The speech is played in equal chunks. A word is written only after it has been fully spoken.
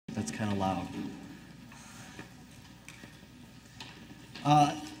kind of loud.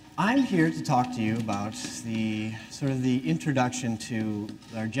 I'm here to talk to you about the introduction to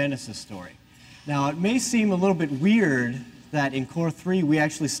our Genesis story. Now, it may seem a little bit weird that in Core 3 we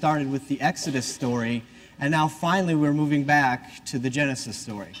actually started with the Exodus story, and now finally we're moving back to the Genesis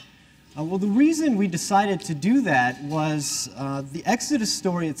story. Well, the reason we decided to do that was the Exodus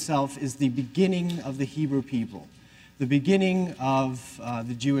story itself is the beginning of the Hebrew people, the beginning of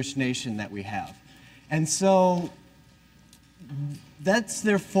the Jewish nation that we have. And so that's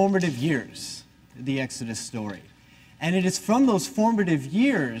their formative years, the Exodus story. And it is from those formative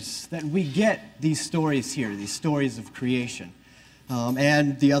years that we get these stories here, these stories of creation,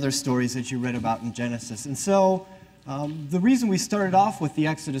 and the other stories that you read about in Genesis. And so the reason we started off with the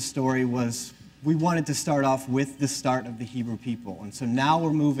Exodus story was we wanted to start off with the start of the Hebrew people. And so now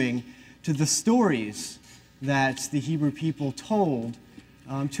we're moving to the stories that the Hebrew people told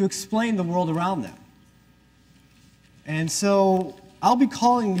to explain the world around them. And so I'll be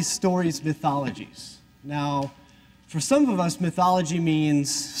calling these stories mythologies. Now, for some of us, mythology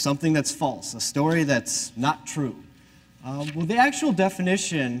means something that's false, a story that's not true. Well, the actual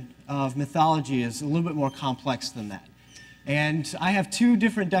definition of mythology is a little bit more complex than that. And I have two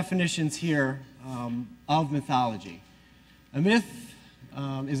different definitions here of mythology. A myth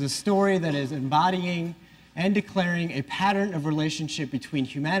is a story that is embodying and declaring a pattern of relationship between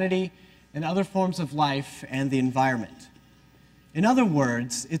humanity and other forms of life and the environment. In other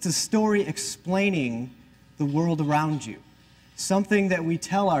words, it's a story explaining the world around you, something that we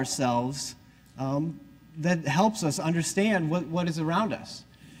tell ourselves that helps us understand what is around us.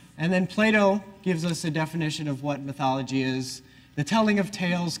 And then Plato gives us a definition of what mythology is: the telling of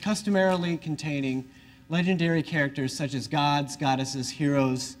tales customarily containing legendary characters such as gods, goddesses,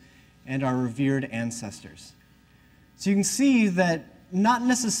 heroes, and our revered ancestors. So you can see that not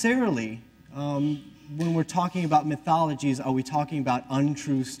necessarily when we're talking about mythologies are we talking about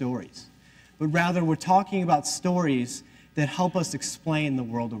untrue stories, but rather we're talking about stories that help us explain the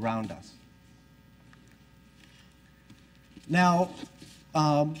world around us. Now,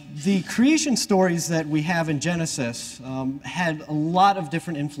 the creation stories that we have in Genesis had a lot of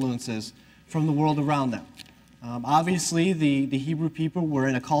different influences from the world around them. Obviously, the Hebrew people were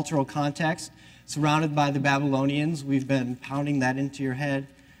in a cultural context surrounded by the Babylonians. We've been pounding that into your head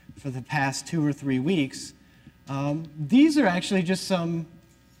for the past 2 or 3 weeks. These are actually just some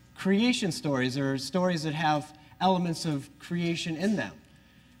creation stories, or stories that have elements of creation in them.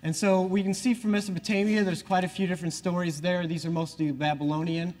 And so we can see from Mesopotamia, there's quite a few different stories there. These are mostly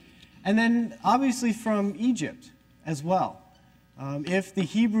Babylonian. And then obviously from Egypt as well. If the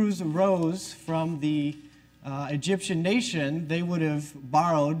Hebrews arose from the Egyptian nation, they would have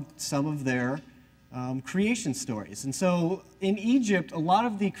borrowed some of their creation stories. And so in Egypt, a lot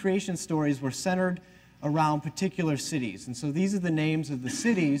of the creation stories were centered around particular cities. And so these are the names of the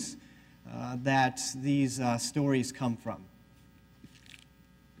cities that these stories come from.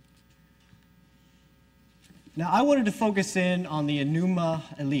 Now, I wanted to focus in on the Enuma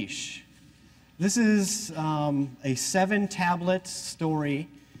Elish. This is a 7-tablet story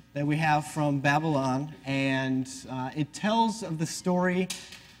that we have from Babylon, and it tells of the story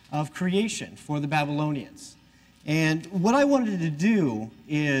of creation for the Babylonians. And what I wanted to do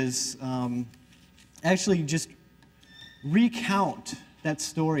is actually just recount that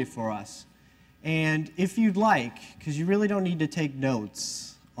story for us. And if you'd like, because you really don't need to take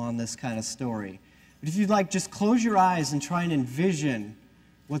notes on this kind of story, but if you'd like, just close your eyes and try and envision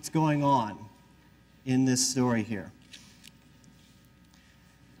what's going on in this story here.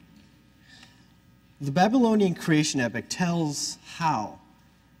 The Babylonian creation epic tells how,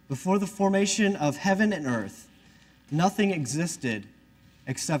 before the formation of heaven and earth, nothing existed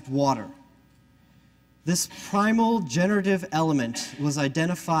except water. This primal generative element was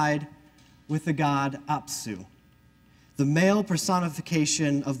identified with the god Apsu, the male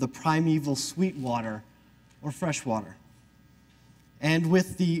personification of the primeval sweet water or fresh water, and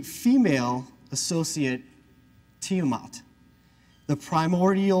with the female associate Tiamat, the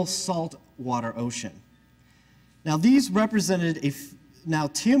primordial saltwater ocean. Now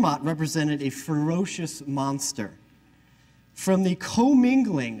Tiamat represented a ferocious monster. From the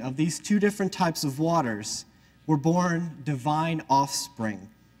commingling of these two different types of waters were born divine offspring.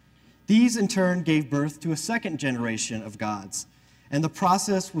 These in turn gave birth to a second generation of gods, and the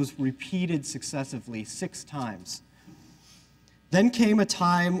process was repeated successively 6 times. Then came a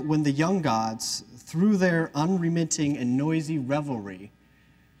time when the young gods, through their unremitting and noisy revelry,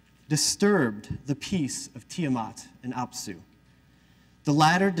 disturbed the peace of Tiamat and Apsu. The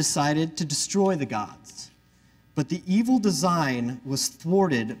latter decided to destroy the gods. But the evil design was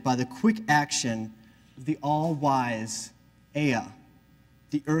thwarted by the quick action of the all-wise Ea,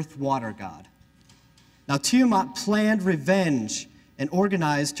 the earth-water god. Now Tiamat planned revenge and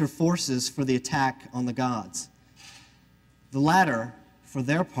organized her forces for the attack on the gods. The latter, for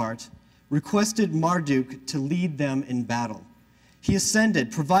their part, requested Marduk to lead them in battle. He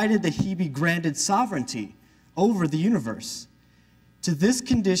ascended, provided that he be granted sovereignty over the universe. To this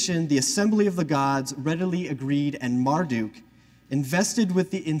condition, the assembly of the gods readily agreed, and Marduk, invested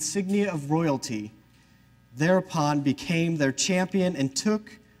with the insignia of royalty, thereupon became their champion and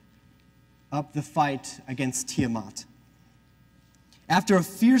took up the fight against Tiamat. After a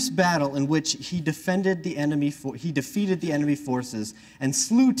fierce battle in which he defeated the enemy forces and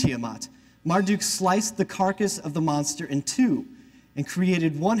slew Tiamat, Marduk sliced the carcass of the monster in two and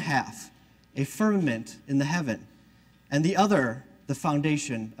created one half, a firmament in the heaven, and the other, the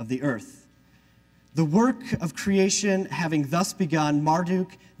foundation of the earth. The work of creation having thus begun,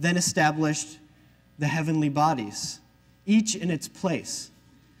 Marduk then established the heavenly bodies, each in its place.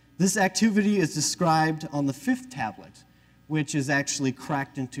 This activity is described on the fifth tablet, which is actually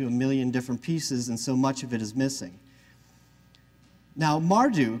cracked into 1,000,000 different pieces, and so much of it is missing. Now,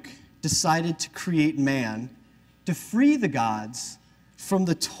 Marduk decided to create man to free the gods from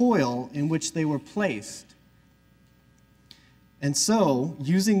the toil in which they were placed. And so,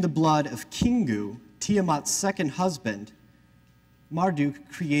 using the blood of Kingu, Tiamat's second husband, Marduk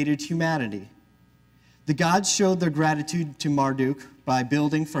created humanity. The gods showed their gratitude to Marduk by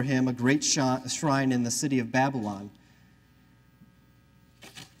building for him a great shrine in the city of Babylon.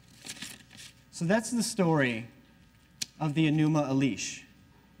 So that's the story of the Enuma Elish.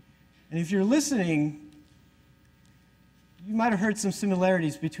 And if you're listening, you might have heard some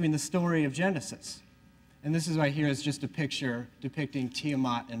similarities between the story of Genesis. And this is right here is just a picture depicting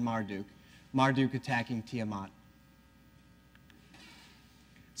Tiamat and Marduk. Marduk attacking Tiamat.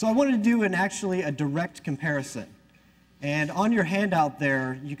 So I wanted to do actually a direct comparison. And on your handout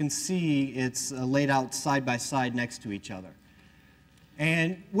there, you can see it's laid out side by side next to each other.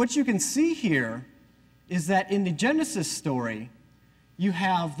 And what you can see here is that in the Genesis story, you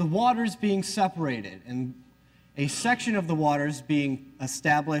have the waters being separated, and a section of the waters being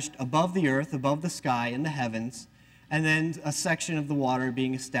established above the earth, above the sky, in the heavens, and then a section of the water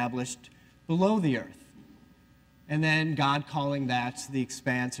being established below the earth. And then God calling that the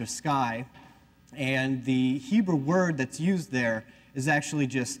expanse or sky. And the Hebrew word that's used there is actually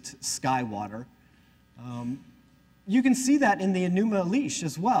just sky water. You can see that in the Enuma Elish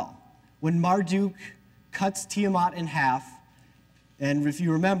as well. When Marduk cuts Tiamat in half, and if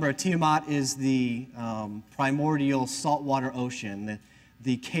you remember, Tiamat is the primordial saltwater ocean,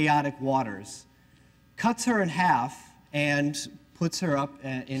 the chaotic waters, cuts her in half and puts her up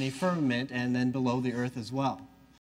in a firmament and then below the earth as well.